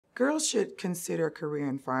Girls should consider a career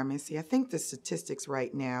in pharmacy. I think the statistics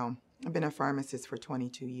right now, I've been a pharmacist for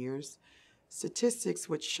 22 years. Statistics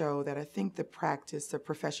would show that I think the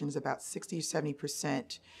profession is about 60 or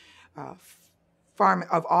 70% of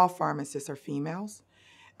all pharmacists are females.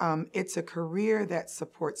 It's a career that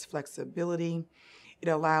supports flexibility. It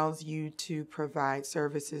allows you to provide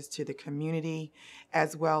services to the community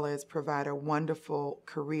as well as provide a wonderful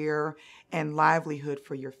career and livelihood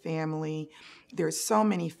for your family. There's so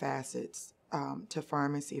many facets to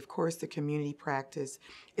pharmacy. Of course, the community practice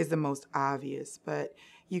is the most obvious, but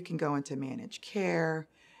you can go into managed care,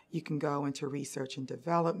 you can go into research and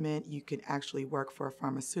development, you can actually work for a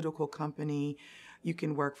pharmaceutical company, you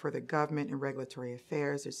can work for the government and regulatory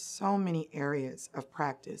affairs. There's so many areas of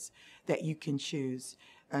practice that you can choose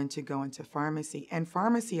and to go into pharmacy. And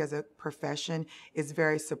pharmacy as a profession is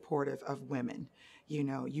very supportive of women. You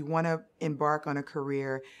know, you want to embark on a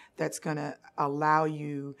career that's going to allow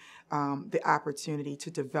you the opportunity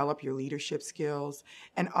to develop your leadership skills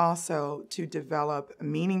and also to develop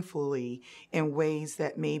meaningfully in ways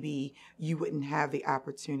that maybe you wouldn't have the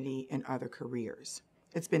opportunity in other careers.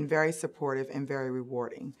 It's been very supportive and very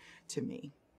rewarding to me.